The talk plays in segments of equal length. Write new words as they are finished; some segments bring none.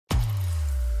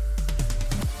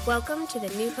Welcome to the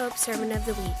New Hope Sermon of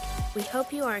the Week. We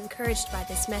hope you are encouraged by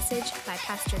this message by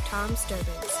Pastor Tom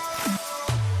Sturbins.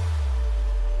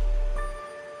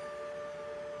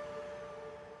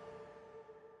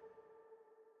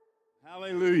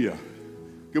 Hallelujah.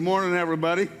 Good morning,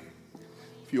 everybody.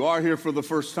 If you are here for the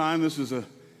first time, this is a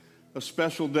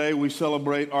special day. We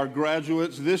celebrate our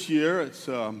graduates this year. It's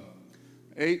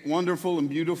 8 wonderful and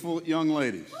beautiful young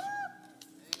ladies.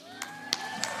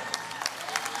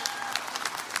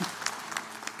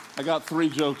 I got 3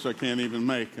 jokes I can't even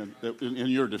make in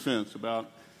your defense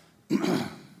about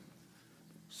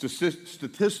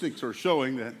statistics are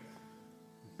showing that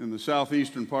in the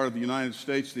southeastern part of the United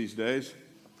States these days,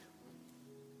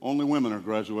 only women are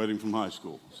graduating from high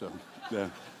school. So,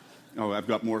 yeah. Oh, I've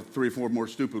got 3 or 4 more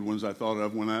stupid ones I thought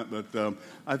of when that, but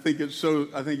I think it's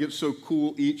so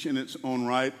cool, each in its own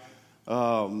right.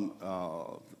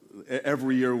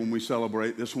 Every year when we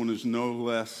celebrate, this one is no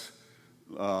less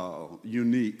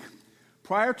unique.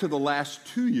 Prior to the last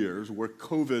 2 years, where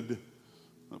COVID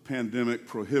pandemic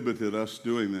prohibited us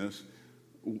doing this,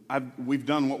 we've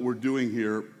done what we're doing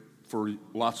here for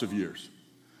lots of years.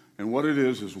 And what it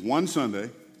is one Sunday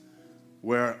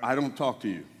where I don't talk to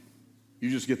you. You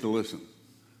just get to listen.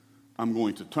 I'm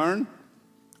going to turn.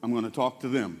 I'm going to talk to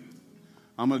them.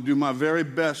 I'm going to do my very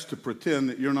best to pretend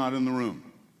that you're not in the room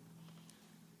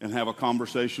and have a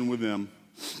conversation with them.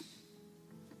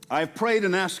 I've prayed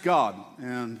and asked God,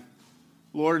 and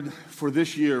Lord, for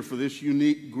this year, for this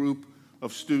unique group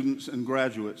of students and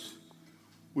graduates,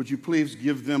 would you please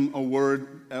give them a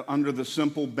word under the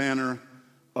simple banner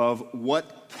of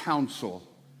what counsel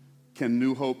can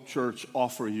New Hope Church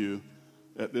offer you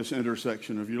at this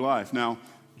intersection of your life? Now,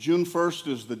 June 1st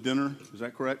is the dinner, is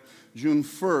that correct? June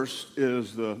 1st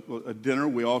is a dinner,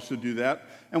 we also do that.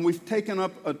 And we've taken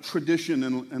up a tradition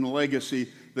and a legacy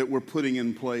that we're putting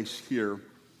in place here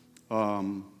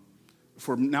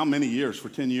for now many years, for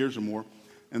 10 years or more.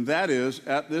 And that is,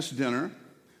 at this dinner,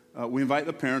 we invite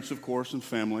the parents, of course, and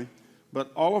family,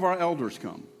 but all of our elders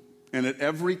come. And at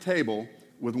every table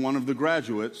with one of the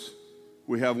graduates,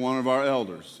 we have one of our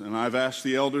elders. And I've asked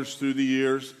the elders through the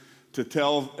years to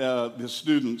tell the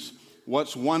students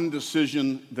what's one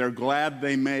decision they're glad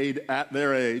they made at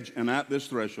their age and at this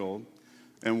threshold,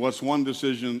 and what's one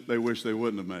decision they wish they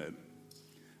wouldn't have made.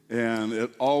 And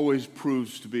it always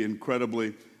proves to be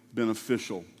incredibly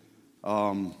beneficial.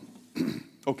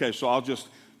 Okay, so I'll just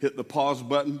hit the pause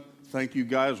button. Thank you,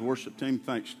 guys, worship team.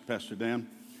 Thanks, Pastor Dan.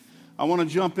 I want to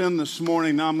jump in this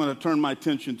morning. Now I'm going to turn my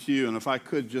attention to you, and if I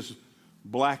could just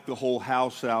black the whole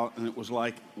house out, and it was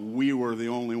like we were the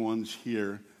only ones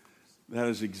here. That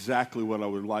is exactly what I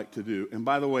would like to do. And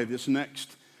by the way, this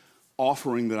next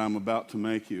offering that I'm about to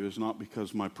make you is not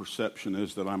because my perception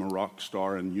is that I'm a rock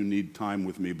star and you need time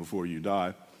with me before you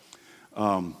die.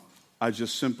 I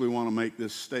just simply want to make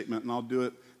this statement, and I'll do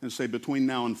it and say between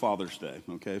now and Father's Day,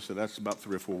 okay? So that's about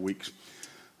 3 or 4 weeks.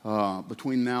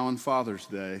 Between now and Father's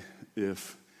Day,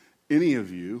 if any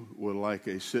of you would like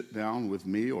a sit down with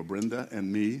me or Brenda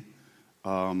and me,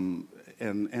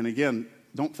 and again,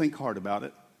 don't think hard about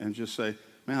it and just say,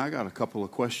 man, I got a couple of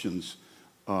questions.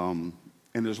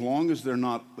 And as long as they're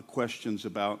not the questions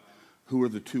about who are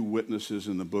the 2 witnesses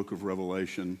in the book of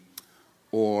Revelation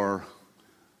or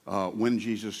when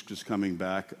Jesus is coming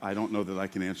back, I don't know that I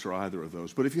can answer either of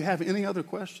those. But if you have any other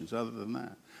questions other than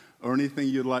that, or anything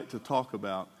you'd like to talk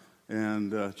about,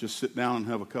 and just sit down and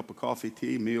have a cup of coffee,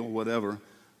 tea, meal, whatever,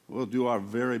 we'll do our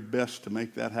very best to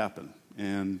make that happen.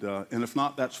 And if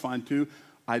not, that's fine too.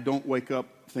 I don't wake up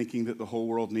thinking that the whole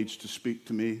world needs to speak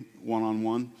to me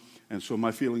one-on-one, and so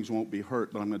my feelings won't be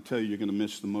hurt, but I'm going to tell you, you're going to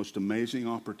miss the most amazing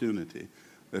opportunity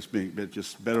that's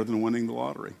just better than winning the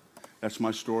lottery. That's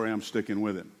my story. I'm sticking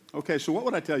with it. Okay, so what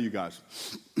would I tell you guys?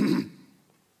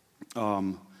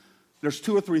 There's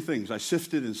 2 or 3 things. I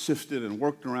sifted and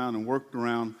worked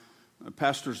around.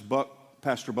 Pastor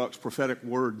Buck's prophetic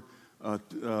word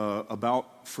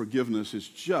about forgiveness is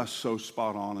just so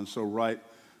spot on and so right.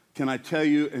 Can I tell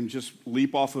you, and just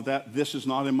leap off of that, this is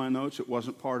not in my notes, it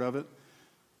wasn't part of it,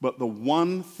 but the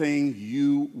one thing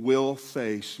you will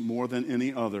face more than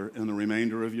any other in the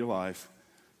remainder of your life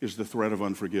is the threat of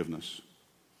unforgiveness.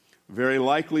 Very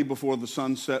likely before the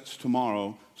sun sets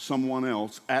tomorrow, someone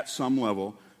else at some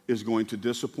level is going to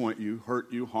disappoint you,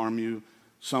 hurt you, harm you,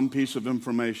 some piece of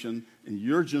information. In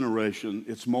your generation,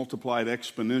 it's multiplied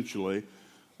exponentially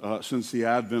since the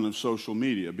advent of social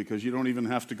media, because you don't even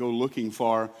have to go looking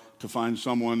far to find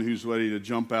someone who's ready to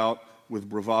jump out with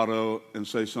bravado and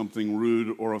say something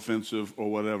rude or offensive or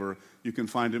whatever. You can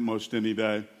find it most any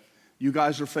day. You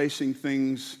guys are facing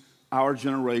things our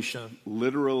generation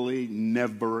literally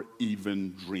never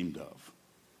even dreamed of.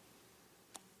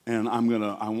 and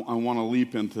I want to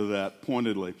leap into that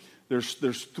pointedly.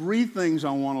 There's three things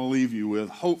I want to leave you with.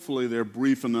 Hopefully they're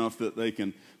brief enough that they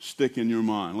can stick in your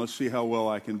mind. Let's see how well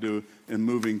I can do in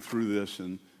moving through this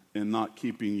and not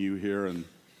keeping you here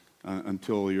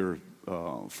until your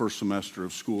first semester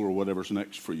of school or whatever's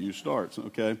next for you starts,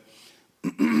 okay?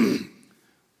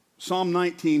 Psalm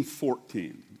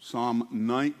 19:14. Psalm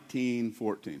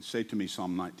 19:14. Say to me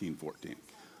Psalm 19:14.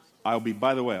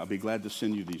 By the way, I'll be glad to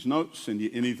send you these notes, send you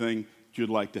anything you'd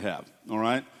like to have, all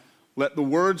right? Let the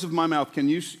words of my mouth,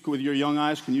 with your young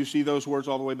eyes, can you see those words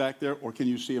all the way back there? Or can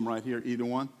you see them right here, either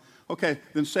one? Okay,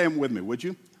 then say them with me, would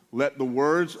you? Let the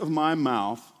words of my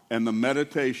mouth and the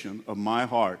meditation of my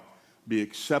heart be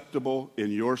acceptable in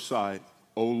your sight,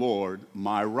 O Lord,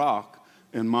 my rock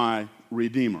and my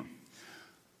redeemer.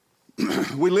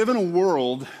 We live in a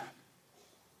world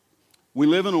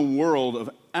of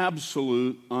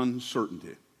absolute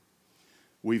uncertainty.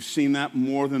 We've seen that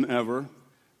more than ever.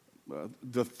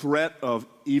 The threat of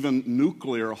even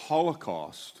nuclear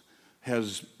holocaust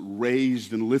has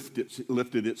raised and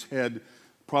lifted its head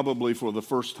probably for the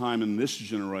first time in this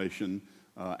generation,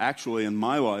 actually in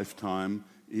my lifetime,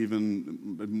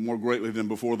 even more greatly than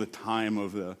before the time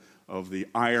of the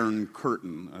Iron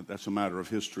Curtain. That's a matter of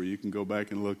history. You can go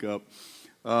back and look up.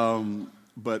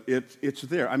 But it's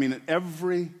there. I mean, at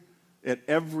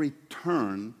every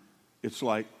turn, it's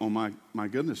like, oh my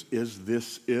goodness, is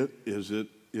this it?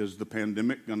 Is the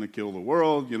pandemic going to kill the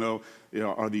world?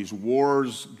 Are these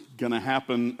wars going to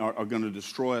happen? Are going to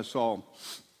destroy us all?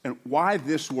 And why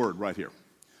this word right here?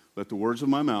 Let the words of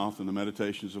my mouth and the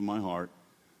meditations of my heart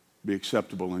be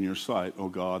acceptable in your sight, O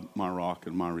God, my rock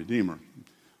and my redeemer.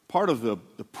 Part of the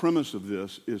premise of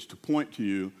this is to point to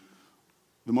you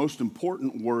the most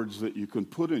important words that you can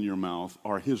put in your mouth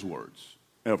are his words,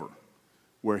 ever,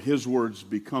 where his words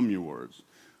become your words.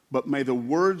 But may the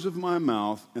words of my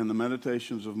mouth and the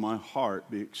meditations of my heart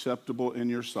be acceptable in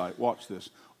your sight. Watch this.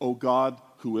 O God,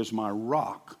 who is my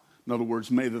rock. In other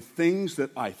words, may the things that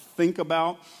I think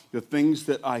about, the things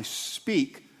that I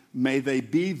speak, may they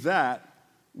be that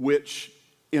which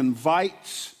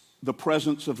invites the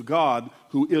presence of God,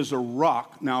 who is a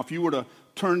rock. Now, if you were to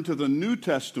turn to the New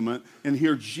Testament and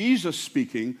hear Jesus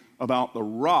speaking about the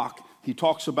rock, he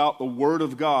talks about the Word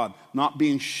of God not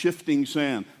being shifting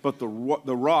sand, but the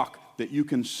rock that you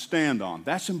can stand on.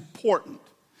 That's important.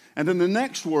 And then the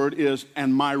next word is,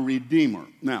 and my Redeemer.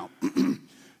 Now,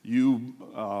 you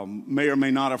may or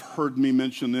may not have heard me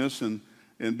mention this and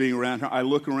being around here. I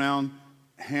look around,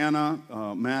 Hannah,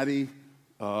 Maddie,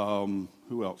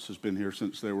 who else has been here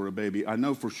since they were a baby? I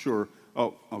know for sure.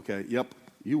 Oh, okay, yep,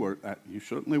 you were. You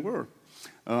certainly were.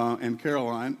 And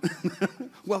Caroline,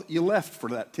 well, you left for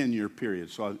that 10-year period,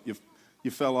 so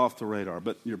you fell off the radar,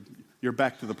 but you're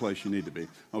back to the place you need to be.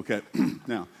 Okay,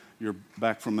 now, you're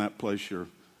back from that place your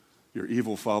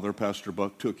evil father, Pastor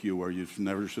Buck, took you where you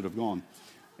never should have gone.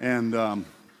 And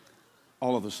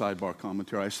all of the sidebar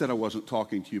commentary. I said I wasn't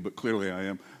talking to you, but clearly I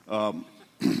am.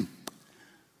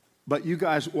 But you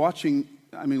guys watching,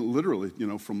 I mean, literally,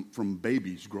 from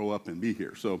babies grow up and be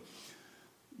here. So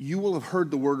you will have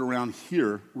heard the word around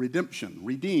here, redemption,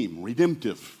 redeem,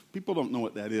 redemptive. People don't know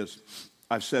what that is.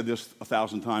 I've said this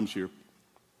 1,000 times here.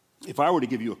 If I were to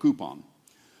give you a coupon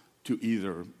to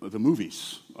either the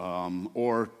movies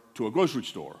or to a grocery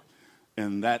store,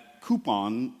 and that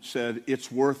coupon said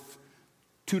it's worth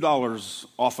 $2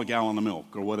 off a gallon of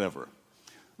milk or whatever,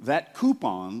 that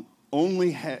coupon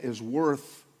only is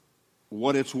worth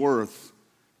what it's worth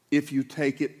if you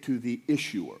take it to the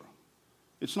issuer.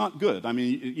 It's not good. I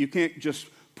mean, you can't just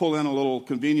pull in a little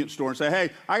convenience store and say,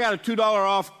 hey, I got a $2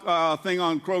 off thing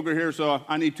on Kroger here, so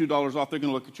I need $2 off. They're going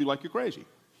to look at you like you're crazy.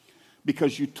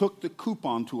 Because you took the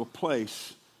coupon to a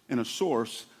place and a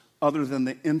source other than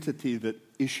the entity that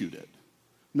issued it.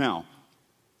 Now,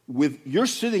 you're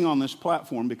sitting on this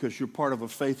platform because you're part of a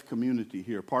faith community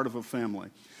here, part of a family.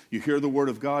 You hear the word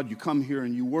of God, you come here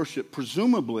and you worship.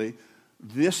 Presumably,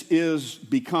 this is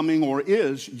becoming or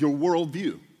is your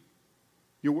worldview.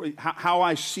 How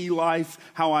I see life,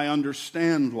 how I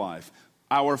understand life.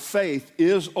 Our faith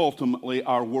is ultimately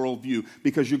our worldview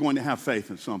because you're going to have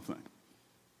faith in something.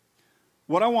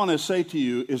 What I want to say to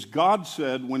you is God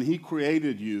said when he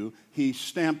created you, he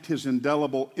stamped his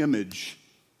indelible image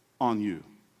on you.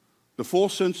 The full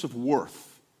sense of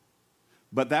worth.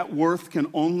 But that worth can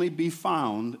only be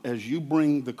found as you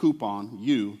bring the coupon,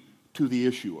 you, to the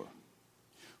issuer.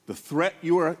 The threat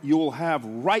you will have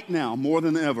right now more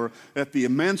than ever at the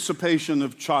emancipation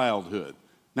of childhood.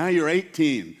 Now you're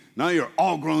 18. Now you're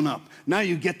all grown up. Now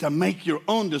you get to make your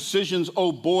own decisions.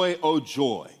 Oh boy, oh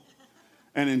joy.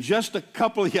 And in just a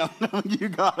couple of you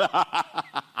got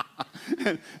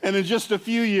And in just a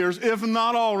few years, if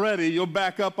not already, you'll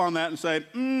back up on that and say,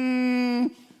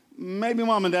 maybe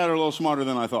mom and dad are a little smarter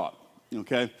than I thought,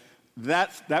 okay?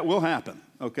 That will happen,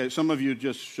 okay? Some of you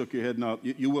just shook your head. No,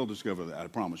 you will discover that, I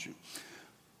promise you.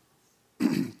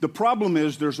 The problem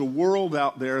is there's a world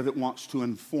out there that wants to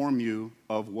inform you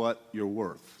of what you're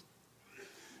worth.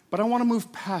 But I want to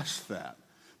move past that,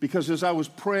 because as I was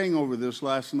praying over this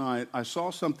last night, I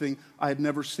saw something I had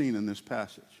never seen in this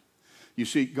passage. You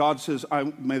see, God says,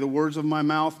 may the words of my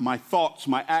mouth, my thoughts,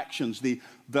 my actions, the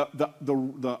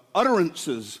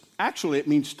utterances, actually it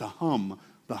means to hum,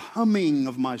 the humming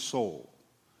of my soul,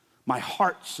 my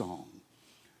heart song.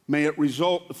 May it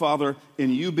result, Father, in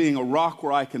you being a rock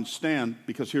where I can stand,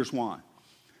 because here's why.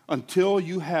 Until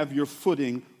you have your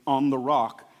footing on the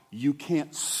rock, you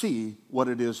can't see what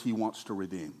it is he wants to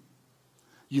redeem.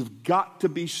 You've got to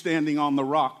be standing on the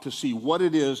rock to see what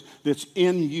it is that's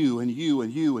in you and you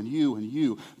and you and you and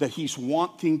you that he's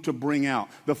wanting to bring out,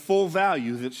 the full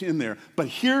value that's in there. But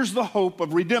here's the hope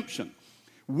of redemption.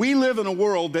 We live in a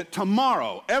world that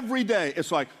tomorrow, every day,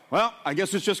 it's like, well, I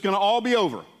guess it's just going to all be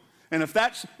over. And if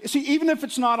that's, see, even if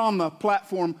it's not on the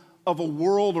platform of a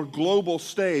world or global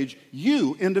stage,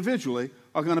 you individually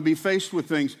are going to be faced with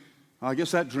things. I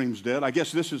guess that dream's dead. I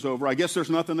guess this is over. I guess there's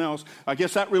nothing else. I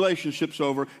guess that relationship's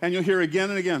over. And you'll hear again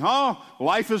and again, oh,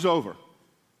 life is over.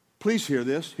 Please hear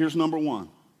this. Here's number one.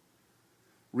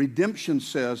 Redemption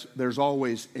says there's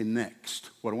always a next.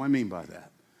 What do I mean by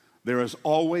that? There is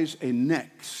always a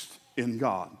next in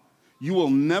God. You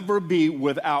will never be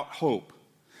without hope.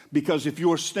 Because if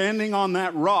you are standing on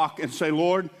that rock and say,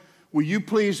 Lord, will you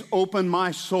please open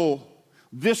my soul?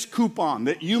 This coupon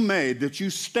that you made, that you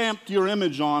stamped your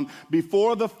image on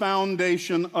before the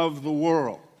foundation of the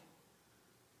world.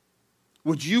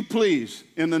 Would you please,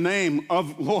 in the name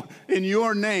of Lord, in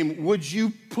your name, would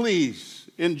you please,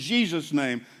 in Jesus'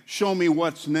 name, show me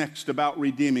what's next about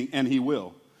redeeming? And he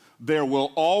will. There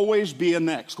will always be a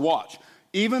next. Watch.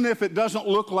 Even if it doesn't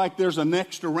look like there's a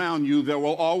next around you, there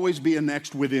will always be a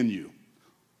next within you.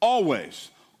 Always.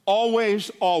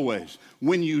 Always, always.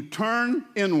 When you turn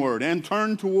inward and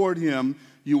turn toward him,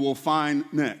 you will find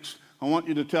next. I want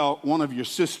you to tell one of your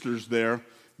sisters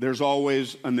there's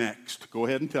always a next. Go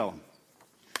ahead and tell them.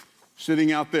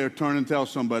 Sitting out there, turn and tell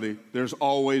somebody, there's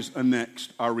always a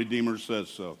next. Our Redeemer says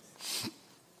so.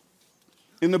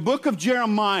 In the book of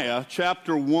Jeremiah,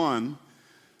 chapter 1,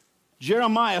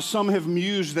 Jeremiah, some have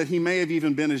mused that he may have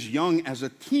even been as young as a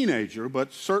teenager,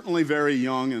 but certainly very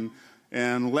young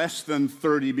and less than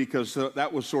 30, because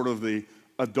that was sort of the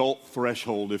adult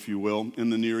threshold, if you will, in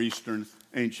the Near Eastern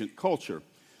ancient culture.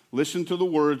 Listen to the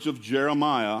words of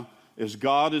Jeremiah as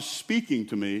God is speaking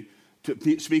to me,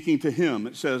 speaking to him.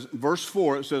 It says, verse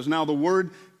 4, it says, now the word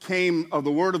of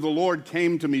the Lord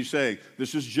came to me, saying,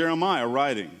 this is Jeremiah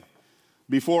writing,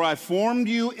 before I formed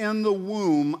you in the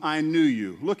womb, I knew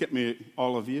you. Look at me,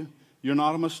 all of you. You're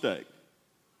not a mistake.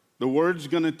 The world is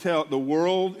going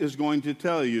to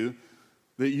tell you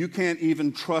that you can't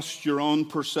even trust your own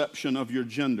perception of your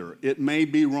gender. It may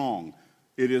be wrong.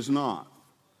 It is not.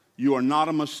 You are not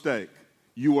a mistake.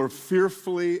 You are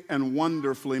fearfully and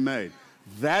wonderfully made.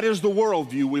 That is the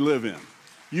worldview we live in.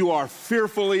 You are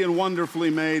fearfully and wonderfully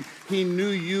made. He knew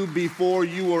you before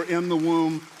you were in the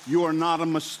womb. You are not a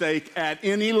mistake. At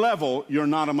any level, you're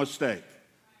not a mistake.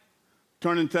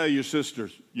 Turn and tell your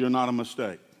sisters, you're not a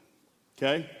mistake.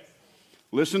 Okay?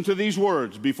 Listen to these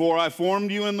words. Before I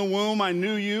formed you in the womb, I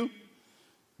knew you.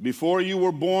 Before you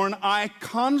were born, I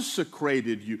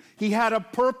consecrated you. He had a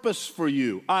purpose for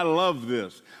you. I love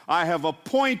this. I have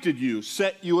appointed you,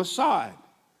 set you aside.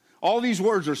 All these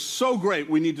words are so great,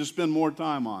 we need to spend more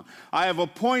time on. I have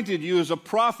appointed you as a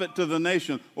prophet to the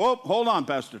nation. Oh, hold on,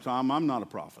 Pastor Tom, I'm not a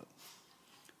prophet.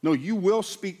 No, you will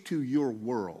speak to your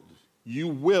world. You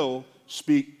will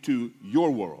speak to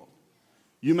your world.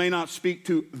 You may not speak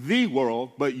to the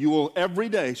world, but you will every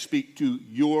day speak to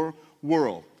your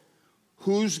world.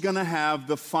 Who's going to have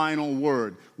the final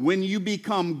word? When you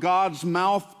become God's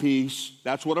mouthpiece,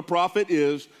 that's what a prophet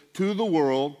is, to the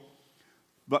world.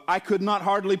 But I could not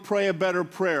hardly pray a better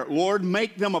prayer. Lord,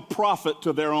 make them a prophet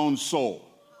to their own soul.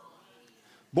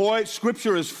 Boy,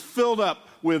 Scripture is filled up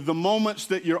with the moments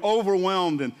that you're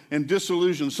overwhelmed and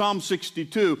disillusioned. Psalm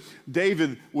 62,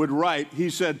 David would write, he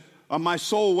said, my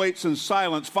soul waits in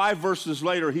silence. 5 verses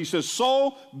later, he says,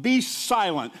 soul, be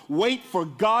silent. Wait for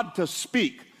God to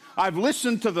speak. I've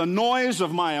listened to the noise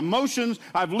of my emotions.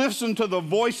 I've listened to the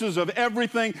voices of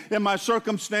everything in my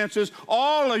circumstances.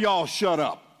 All of y'all shut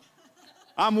up.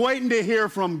 I'm waiting to hear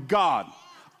from God.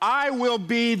 I will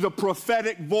be the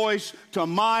prophetic voice to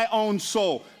my own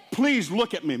soul. Please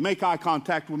look at me. Make eye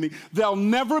contact with me. There'll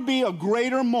never be a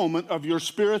greater moment of your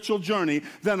spiritual journey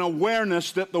than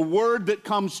awareness that the word that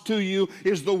comes to you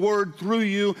is the word through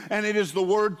you, and it is the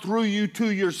word through you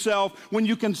to yourself. When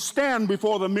you can stand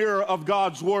before the mirror of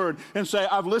God's word and say,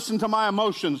 I've listened to my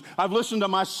emotions. I've listened to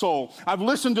my soul. I've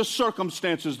listened to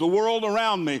circumstances, the world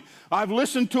around me. I've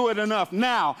listened to it enough.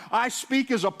 Now, I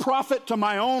speak as a prophet to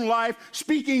my own life,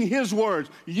 speaking his words.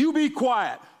 You be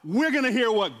quiet. We're going to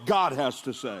hear what God has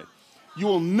to say. You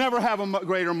will never have a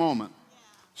greater moment.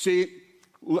 See,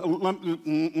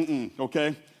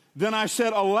 okay? Then I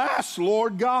said, alas,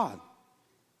 Lord God.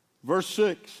 Verse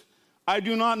 6, I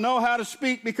do not know how to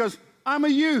speak because I'm a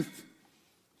youth.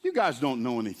 You guys don't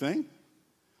know anything.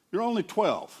 You're only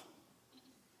 12.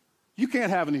 You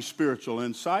can't have any spiritual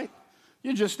insight.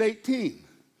 You're just 18.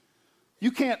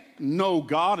 You can't know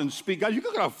God and speak God. You've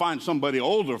got to find somebody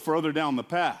older further down the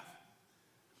path.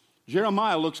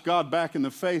 Jeremiah looks God back in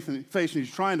the face and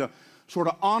he's trying to sort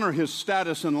of honor his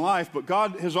status in life, but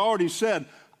God has already said,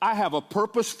 I have a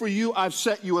purpose for you. I've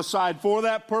set you aside for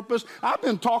that purpose. I've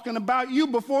been talking about you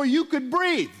before you could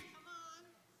breathe.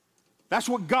 That's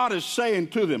what God is saying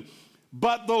to them.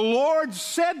 But the Lord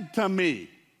said to me,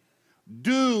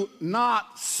 do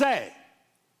not say,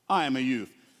 I am a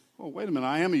youth. Oh, wait a minute,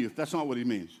 I am a youth. That's not what he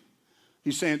means.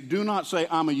 He's saying, do not say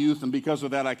I'm a youth and because of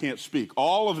that I can't speak.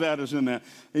 All of that is in that.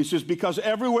 He says, because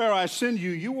everywhere I send you,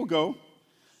 you will go.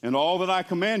 And all that I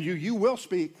command you, you will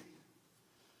speak.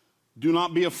 Do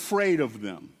not be afraid of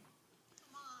them.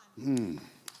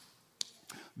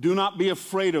 Do not be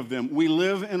afraid of them. We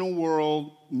live in a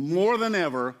world more than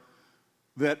ever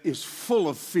that is full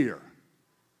of fear.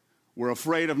 We're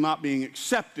afraid of not being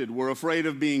accepted. We're afraid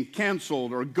of being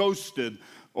canceled or ghosted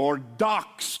or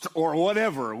doxxed or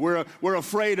whatever. We're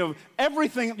afraid of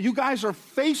everything. You guys are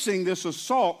facing this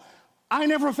assault I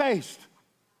never faced.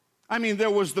 I mean, there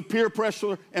was the peer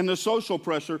pressure and the social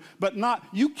pressure, but not,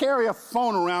 you carry a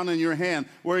phone around in your hand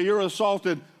where you're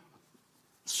assaulted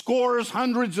scores,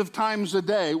 hundreds of times a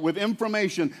day with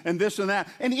information and this and that.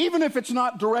 And even if it's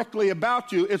not directly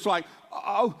about you, it's like,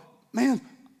 oh, man,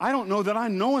 I don't know that I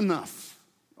know enough.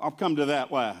 I'll come to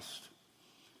that last.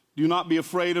 Do not be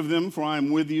afraid of them, for I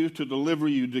am with you to deliver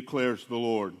you, declares the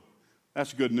Lord.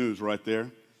 That's good news right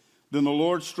there. Then the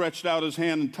Lord stretched out his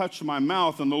hand and touched my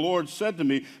mouth, and the Lord said to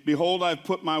me, behold, I've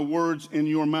put my words in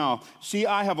your mouth. See,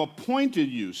 I have appointed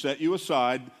you, set you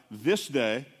aside this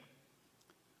day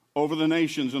over the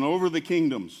nations and over the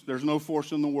kingdoms. There's no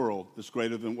force in the world that's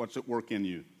greater than what's at work in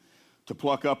you. To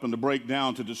pluck up and to break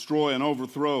down, to destroy and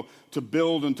overthrow, to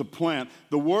build and to plant.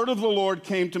 The word of the Lord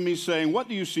came to me saying, what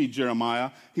do you see, Jeremiah?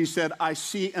 He said, I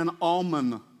see an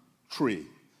almond tree.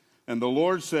 And the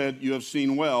Lord said, you have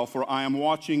seen well, for I am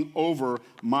watching over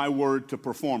my word to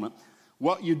perform it.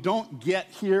 What you don't get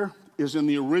here is in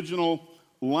the original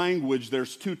language,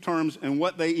 there's two terms, and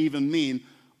what they even mean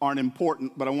aren't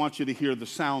important, but I want you to hear the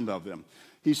sound of them.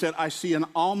 He said, I see an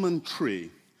almond tree.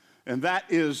 And that's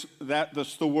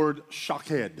the word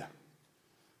shaked.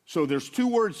 So there's two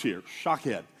words here,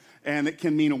 shaked. And it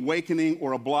can mean awakening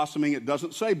or a blossoming. It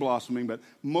doesn't say blossoming, but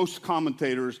most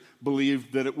commentators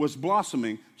believe that it was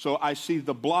blossoming. So I see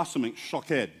the blossoming,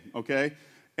 shaked, okay?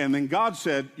 And then God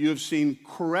said, you have seen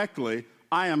correctly,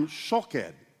 I am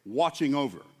shaked, watching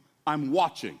over. I'm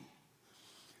watching.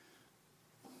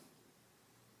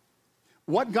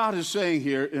 What God is saying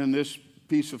here in this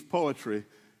piece of poetry,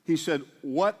 he said,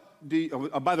 what do you,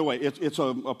 by the way, it's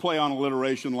a play on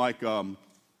alliteration like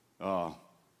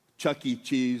Chuck E.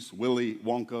 Cheese, Willy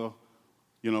Wonka,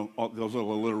 you know, all those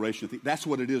little alliteration things. That's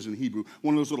what it is in Hebrew,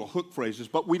 one of those little hook phrases,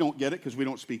 but we don't get it because we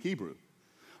don't speak Hebrew.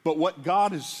 But what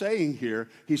God is saying here,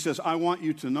 he says, I want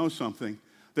you to know something,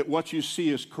 that what you see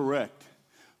is correct.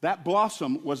 That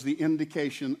blossom was the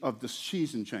indication of the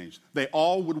season change. They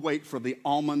all would wait for the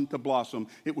almond to blossom.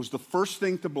 It was the first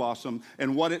thing to blossom,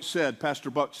 and what it said,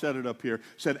 Pastor Buck said it up here,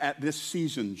 said at this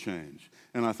season change.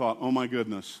 And I thought, oh my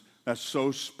goodness, that's so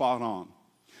spot on.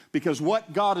 Because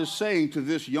what God is saying to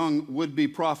this young would-be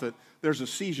prophet, there's a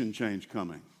season change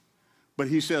coming. But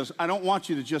he says, I don't want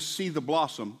you to just see the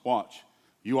blossom. Watch.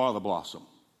 You are the blossom.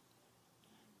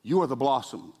 You are the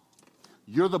blossom.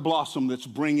 You're the blossom that's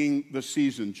bringing the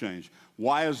season change.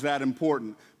 Why is that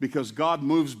important? Because God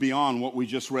moves beyond what we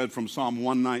just read from Psalm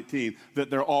 119, that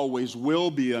there always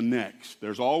will be a next.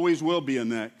 There's always will be a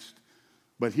next.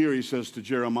 But here he says to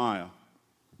Jeremiah,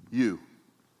 you,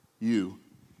 and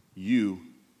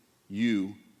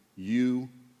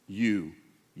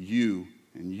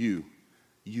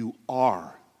you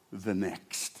are the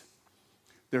next.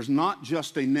 There's not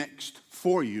just a next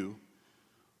for you.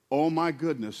 Oh my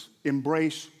goodness,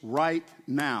 embrace right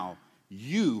now.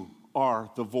 You are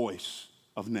the voice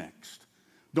of next.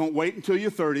 Don't wait until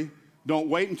you're 30. Don't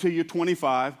wait until you're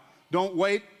 25. Don't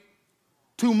wait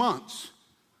 2 months.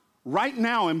 Right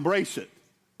now, embrace it.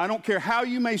 I don't care how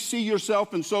you may see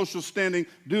yourself in social standing.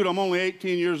 Dude, I'm only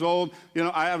 18 years old. You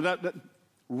know, I have that.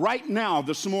 Right now,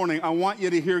 this morning, I want you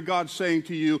to hear God saying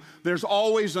to you, there's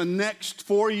always a next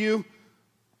for you.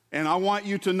 And I want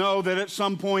you to know that at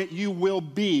some point you will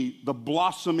be the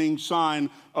blossoming sign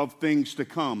of things to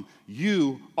come.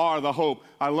 You are the hope.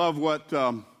 I love what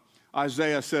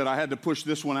Isaiah said. I had to push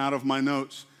this one out of my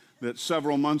notes, that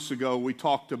several months ago we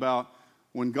talked about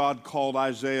when God called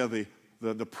Isaiah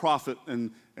the prophet,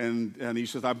 and he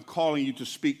says, I'm calling you to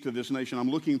speak to this nation. I'm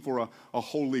looking for a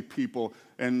holy people.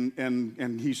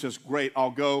 And he says, great,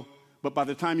 I'll go. But by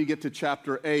the time you get to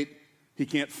chapter 8, he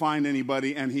can't find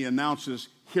anybody, and he announces,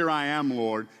 here I am,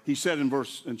 Lord. He said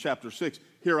in chapter 6,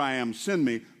 here I am, send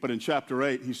me. But in chapter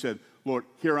 8, he said, Lord,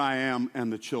 here I am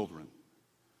and the children.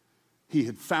 He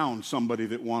had found somebody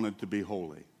that wanted to be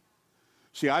holy.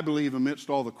 See, I believe amidst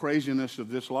all the craziness of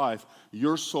this life,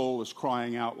 your soul is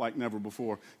crying out like never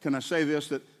before. Can I say this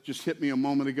that just hit me a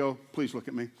moment ago? Please look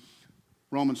at me.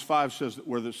 Romans 5 says that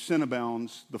where the sin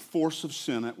abounds, the force of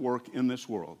sin at work in this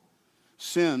world.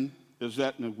 Sin is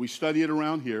that, and we study it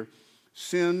around here,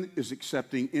 sin is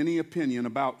accepting any opinion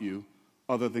about you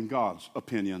other than God's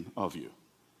opinion of you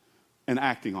and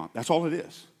acting on it. That's all it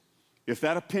is. If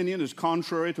that opinion is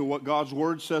contrary to what God's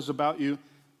word says about you,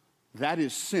 that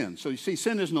is sin. So you see,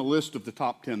 sin isn't a list of the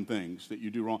top 10 things that you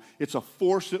do wrong. It's a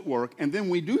force at work, and then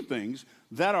we do things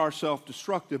that are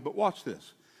self-destructive. But watch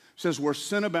this. It says, where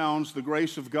sin abounds, the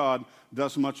grace of God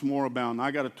does much more abound. Now,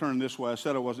 I got to turn this way. I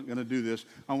said I wasn't going to do this.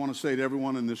 I want to say to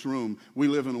everyone in this room, we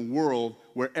live in a world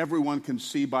where everyone can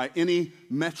see by any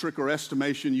metric or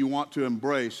estimation you want to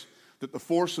embrace that the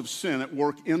force of sin at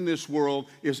work in this world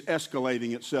is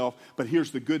escalating itself. But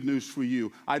here's the good news for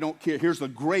you. I don't care. Here's the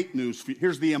great news for you.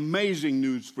 Here's the amazing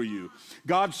news for you.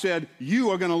 God said,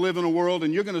 you are going to live in a world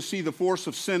and you're going to see the force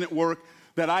of sin at work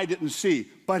that I didn't see.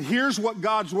 But here's what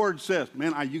God's word says.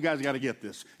 Man, you guys got to get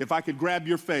this. If I could grab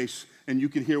your face and you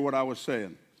could hear what I was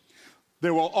saying.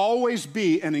 There will always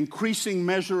be an increasing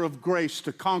measure of grace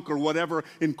to conquer whatever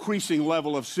increasing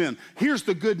level of sin. Here's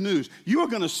the good news. You are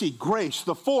going to see grace,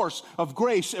 the force of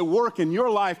grace at work in your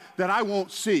life that I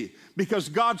won't see. Because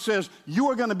God says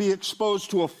you are going to be exposed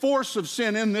to a force of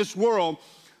sin in this world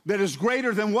that is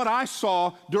greater than what I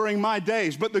saw during my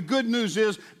days. But the good news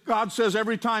is, God says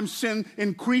every time sin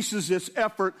increases its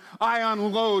effort, I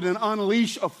unload and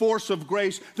unleash a force of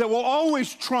grace that will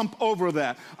always trump over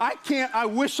that. I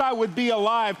wish I would be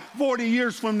alive 40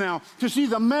 years from now to see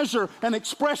the measure and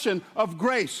expression of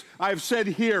grace. I've said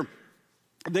here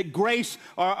that grace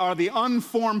are the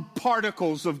unformed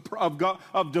particles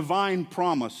of divine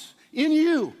promise in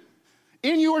you,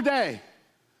 in your day.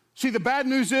 See, the bad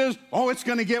news is, it's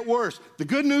going to get worse. The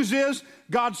good news is,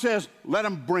 God says, let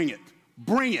them bring it.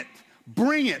 Bring it.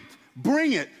 Bring it.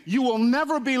 Bring it. You will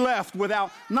never be left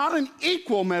without not an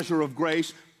equal measure of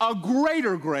grace, a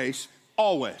greater grace,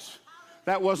 always.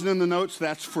 That wasn't in the notes.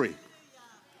 That's free.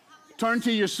 Turn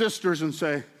to your sisters and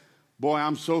say, boy,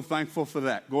 I'm so thankful for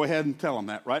that. Go ahead and tell them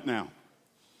that right now.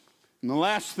 And the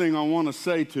last thing I want to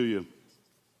say to you,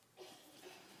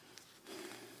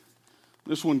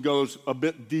 this one goes a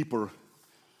bit deeper.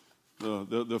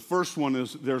 The first one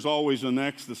is, there's always a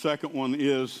next. The second one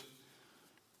is,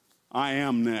 I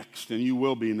am next, and you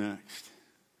will be next.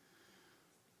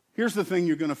 Here's the thing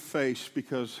you're going to face,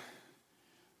 because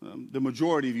the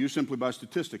majority of you, simply by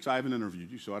statistics, I haven't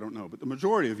interviewed you, so I don't know, but the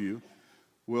majority of you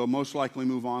will most likely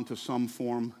move on to some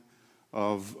form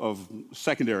of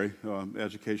secondary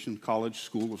education, college,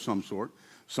 school of some sort.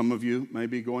 Some of you may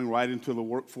be going right into the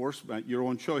workforce, but your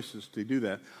own choices to do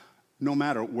that. No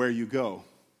matter where you go,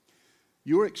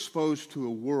 you're exposed to a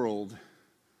world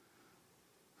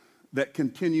that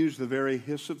continues the very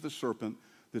hiss of the serpent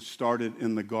that started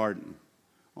in the garden.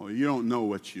 Oh, you don't know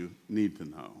what you need to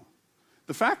know.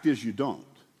 The fact is you don't.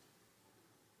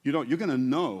 You don't. You're going to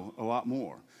know a lot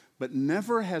more. But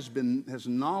never has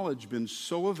knowledge been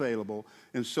so available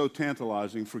and so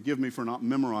tantalizing. Forgive me for not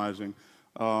memorizing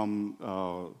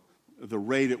the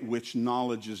rate at which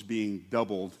knowledge is being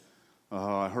doubled.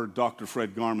 I heard Dr.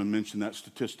 Fred Garman mention that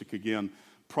statistic again.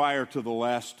 Prior to the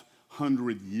last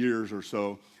 100 years or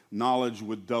so, knowledge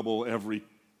would double every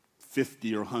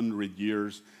 50 or 100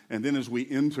 years. And then as we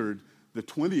entered the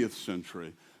 20th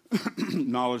century,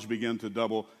 knowledge began to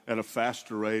double at a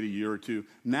faster rate, a year or two.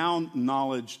 Now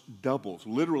knowledge doubles.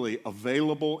 Literally,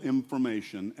 available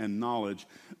information and knowledge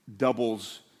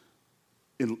doubles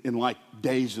in like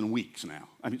days and weeks now.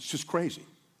 I mean, it's just crazy.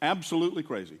 Absolutely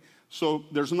crazy. So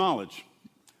there's knowledge.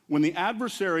 when the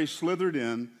adversary slithered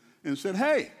in and said,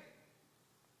 hey,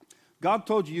 God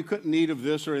told you couldn't eat of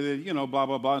this or, blah,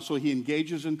 blah, blah. So he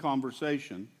engages in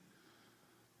conversation.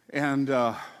 And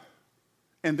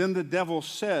then the devil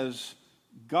says,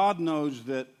 God knows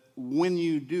that when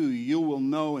you do, you will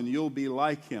know and you'll be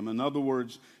like him. In other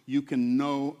words, you can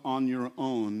know on your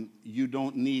own. You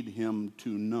don't need him to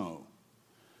know.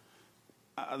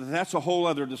 That's a whole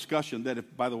other discussion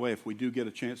that, by the way, if we do get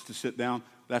a chance to sit down,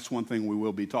 that's one thing we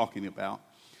will be talking about.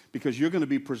 Because you're going to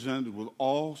be presented with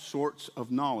all sorts of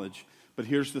knowledge. But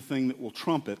here's the thing that will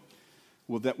trump it,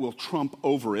 that will trump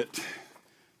over it.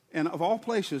 And of all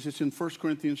places, it's in 1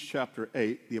 Corinthians chapter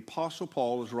 8. The Apostle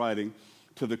Paul is writing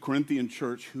to the Corinthian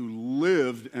church who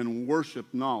lived and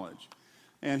worshiped knowledge.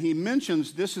 And he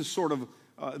mentions, this is sort of,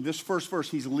 this first verse,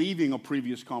 he's leaving a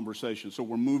previous conversation. So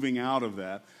we're moving out of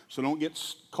that. So don't get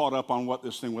caught up on what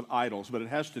this thing with idols, but it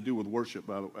has to do with worship,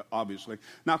 obviously.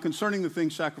 Now, concerning the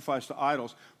things sacrificed to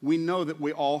idols, we know that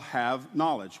we all have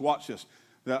knowledge. Watch this.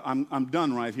 I'm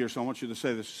done right here, so I want you to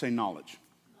say this. Say knowledge.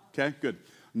 Okay, good.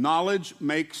 Knowledge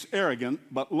makes arrogant,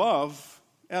 but love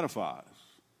edifies.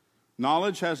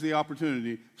 Knowledge has the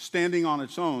opportunity, standing on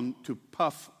its own, to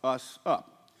puff us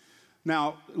up.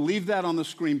 Now, leave that on the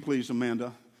screen, please,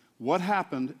 Amanda. What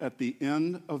happened at the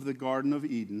end of the Garden of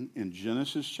Eden in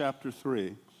Genesis chapter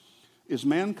 3 is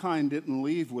mankind didn't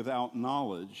leave without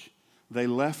knowledge. They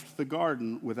left the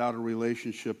garden without a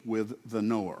relationship with the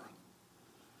knower.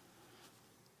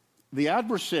 The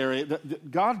adversary,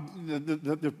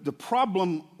 the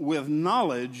problem with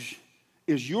knowledge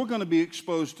is you're going to be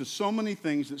exposed to so many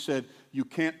things that said you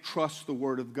can't trust the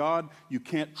Word of God, you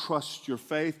can't trust your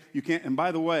faith, you can't, and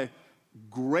by the way,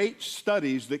 great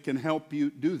studies that can help you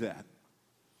do that.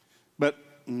 But,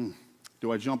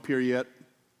 do I jump here yet?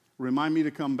 Remind me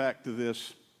to come back to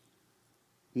this.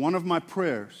 One of my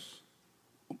prayers,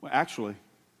 actually,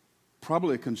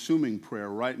 probably a consuming prayer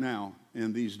right now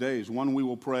in these days, one we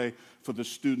will pray for the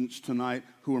students tonight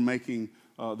who are making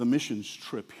the missions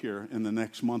trip here in the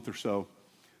next month or so,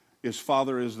 is,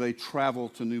 Father, as they travel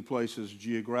to new places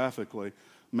geographically,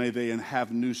 may they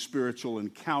have new spiritual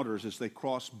encounters as they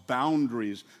cross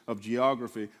boundaries of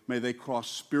geography. May they cross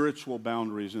spiritual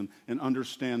boundaries and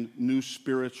understand new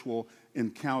spiritual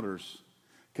encounters.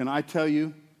 Can I tell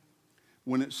you,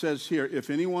 when it says here, if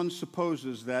anyone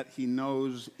supposes that he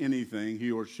knows anything,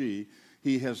 he or she,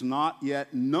 he has not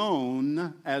yet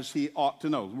known as he ought to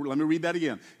know. Let me read that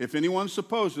again. If anyone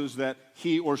supposes that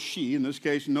he or she, in this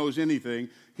case, knows anything,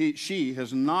 she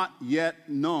has not yet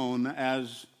known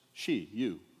as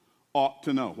you, ought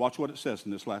to know. Watch what it says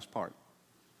in this last part.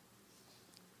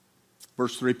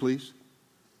 Verse 3, please.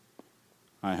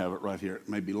 I have it right here. It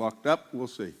may be locked up. We'll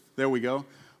see. There we go.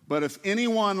 But if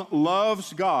anyone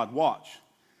loves God, watch,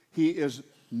 he is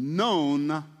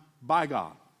known by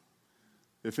God.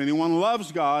 If anyone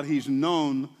loves God, he's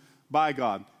known by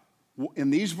God.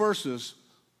 In these verses,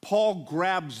 Paul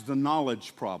grabs the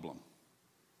knowledge problem.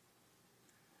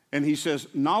 And he says,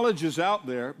 knowledge is out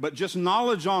there, but just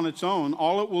knowledge on its own,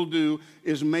 all it will do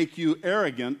is make you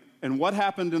arrogant. And what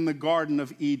happened in the Garden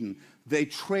of Eden? They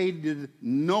traded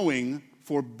knowing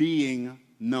for being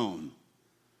known.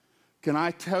 Can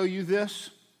I tell you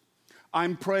this?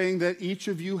 I'm praying that each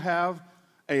of you have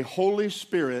a Holy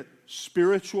Spirit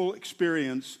spiritual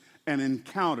experience and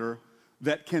encounter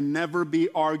that can never be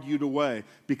argued away,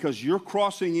 because you're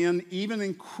crossing in, even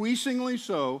increasingly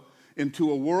so,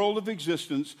 into a world of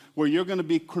existence where you're going to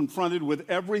be confronted with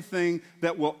everything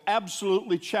that will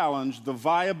absolutely challenge the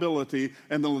viability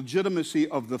and the legitimacy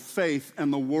of the faith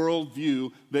and the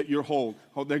worldview that you hold.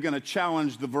 They're going to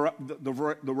challenge the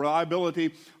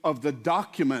reliability of the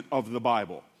document of the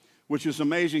Bible, which is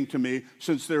amazing to me,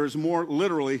 since there is more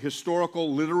literally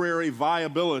historical, literary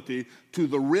viability to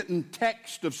the written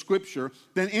text of Scripture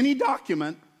than any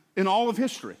document in all of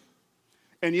history.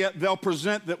 And yet they'll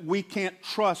present that we can't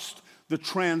trust the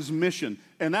transmission.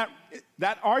 And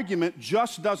that argument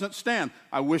just doesn't stand.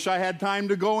 I wish I had time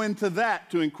to go into that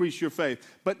to increase your faith.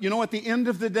 But you know, at the end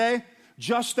of the day,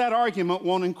 just that argument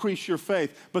won't increase your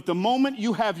faith. But the moment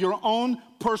you have your own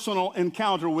personal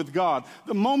encounter with God,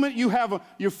 the moment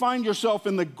you find yourself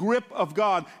in the grip of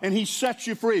God and He sets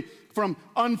you free from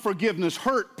unforgiveness,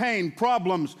 hurt, pain,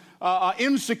 problems,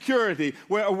 insecurity,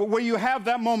 where you have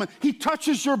that moment, He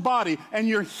touches your body and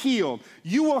you're healed.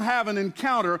 You will have an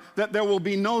encounter that there will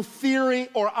be no theory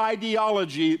or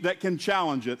ideology that can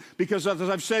challenge it. Because as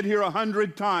I've said here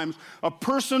 100 times, a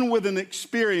person with an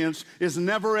experience is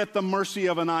never at the mercy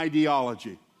of an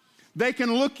ideology. They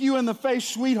can look you in the face,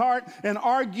 sweetheart, and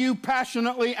argue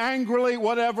passionately, angrily,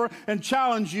 whatever, and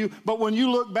challenge you. But when you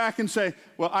look back and say,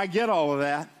 well, I get all of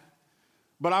that,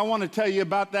 But I want to tell you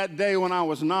about that day when I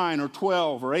was 9 or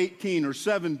 12 or 18 or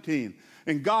 17.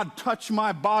 And God touched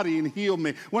my body and healed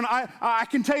me. When I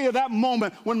can tell you that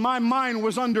moment when my mind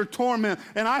was under torment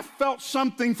and I felt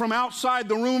something from outside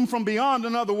the room, from beyond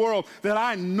another world, that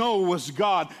I know was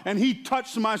God. And He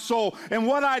touched my soul. And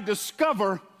what I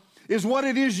discover is what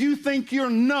it is you think you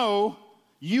know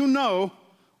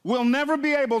will never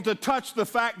be able to touch the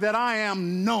fact that I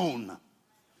am known.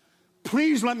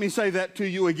 Please let me say that to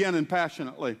you again and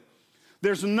passionately.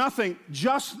 There's nothing,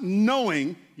 just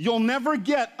knowing, you'll never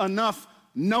get enough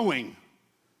knowing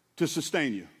to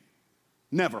sustain you.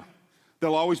 Never.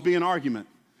 There'll always be an argument.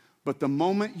 But the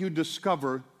moment you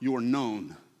discover you're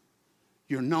known,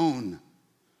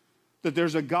 that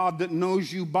there's a God that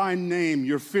knows you by name,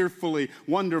 you're fearfully,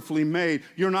 wonderfully made,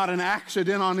 you're not an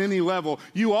accident on any level,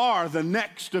 you are the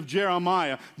next of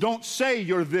Jeremiah. Don't say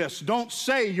you're this, don't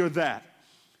say you're that.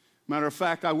 Matter of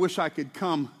fact, I wish I could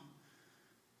come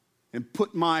and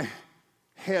put my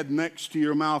head next to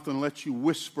your mouth and let you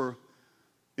whisper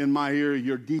in my ear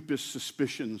your deepest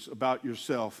suspicions about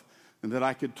yourself, and that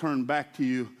I could turn back to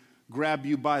you, grab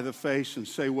you by the face, and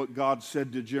say what God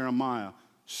said to Jeremiah.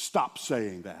 Stop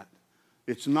saying that.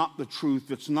 It's not the truth.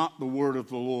 It's not the word of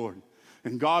the Lord.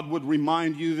 And God would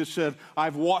remind you that said,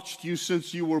 I've watched you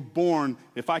since you were born.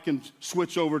 If I can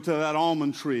switch over to that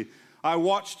almond tree. I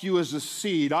watched you as a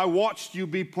seed. I watched you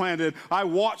be planted. I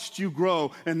watched you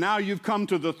grow. And now you've come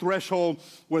to the threshold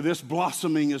where this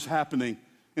blossoming is happening.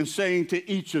 And saying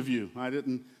to each of you, I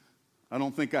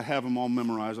don't think I have them all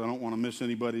memorized. I don't want to miss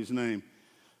anybody's name.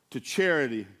 To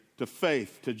Charity, to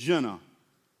Faith, to Jenna,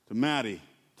 to Maddie,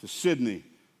 to Sydney,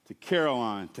 to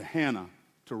Caroline, to Hannah,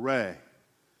 to Ray.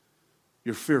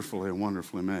 You're fearfully and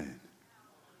wonderfully made.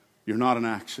 You're not an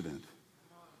accident.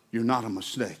 You're not a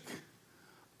mistake.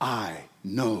 I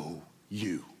know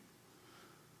you.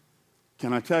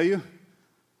 Can I tell you?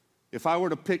 If I were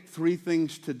to pick 3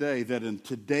 things today that in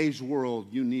today's world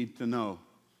you need to know,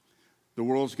 the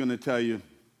world's going to tell you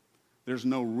there's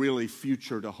no really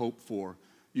future to hope for.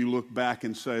 You look back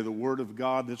and say, the Word of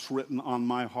God that's written on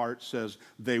my heart says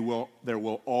there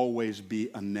will always be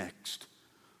a next.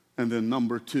 And then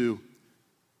number 2,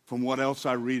 from what else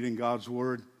I read in God's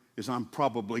Word, is I'm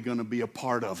probably going to be a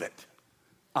part of it.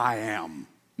 I am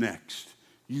next.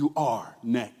 You are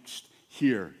next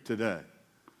here today.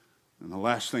 And the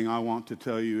last thing I want to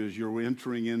tell you is you're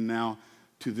entering in now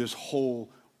to this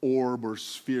whole orb or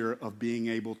sphere of being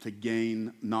able to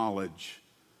gain knowledge.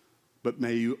 But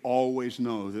may you always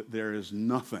know that there is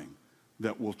nothing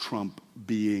that will trump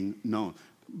being known.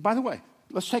 By the way,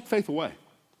 let's take faith away.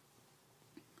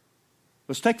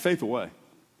 Let's take faith away.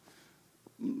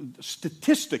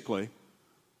 Statistically,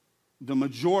 the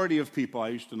majority of people, I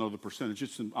used to know the percentage,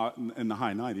 it's in the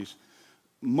high 90s,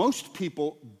 most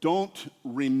people don't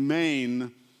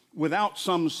remain without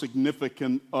some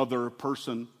significant other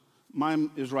person. Mine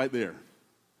is right there.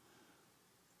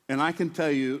 And I can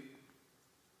tell you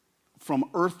from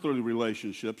earthly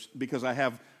relationships, because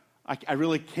I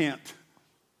really can't,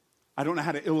 I don't know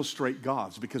how to illustrate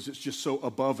God's because it's just so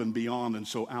above and beyond and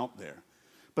so out there.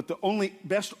 But the only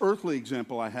best earthly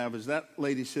example I have is that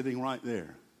lady sitting right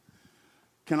there.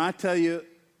 Can I tell you,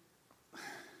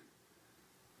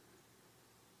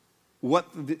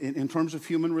 in terms of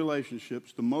human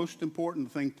relationships, the most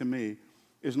important thing to me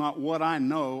is not what I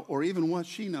know or even what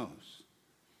she knows,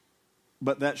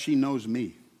 but that she knows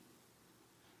me.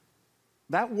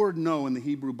 That word know in the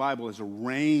Hebrew Bible is a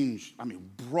range,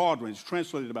 broad range. It's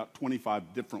translated about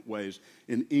 25 different ways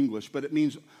in English, but it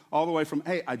means all the way from,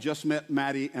 hey, I just met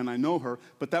Maddie and I know her,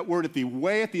 but that word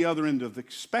way at the other end of the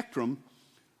spectrum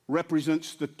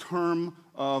represents the term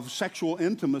of sexual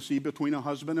intimacy between a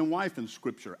husband and wife in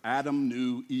Scripture. Adam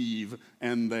knew Eve,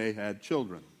 and they had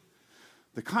children.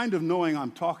 The kind of knowing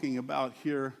I'm talking about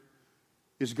here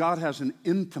is God has an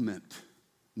intimate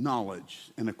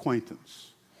knowledge and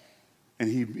acquaintance. And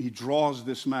he draws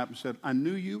this map and said, I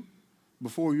knew you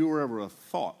before you were ever a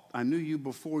thought. I knew you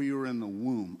before you were in the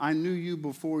womb. I knew you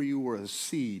before you were a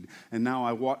seed. And now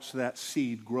I watch that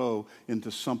seed grow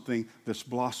into something that's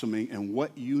blossoming. And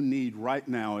what you need right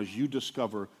now is you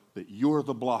discover that you're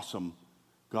the blossom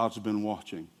God's been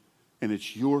watching. And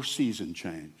it's your season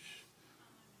change.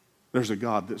 There's a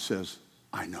God that says,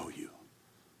 I know you.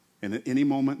 And at any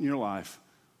moment in your life,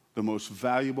 the most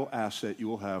valuable asset you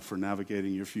will have for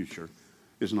navigating your future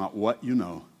is not what you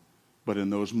know, but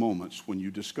in those moments when you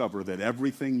discover that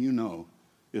everything you know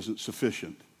isn't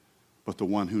sufficient, but the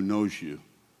one who knows you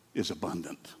is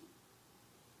abundant.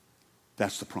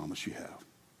 That's the promise you have.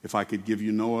 If I could give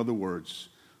you no other words,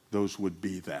 those would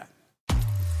be that.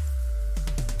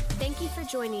 Thank you for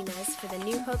joining us for the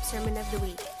New Hope Sermon of the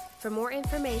Week. For more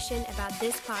information about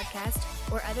this podcast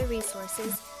or other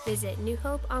resources, visit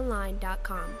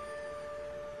newhopeonline.com.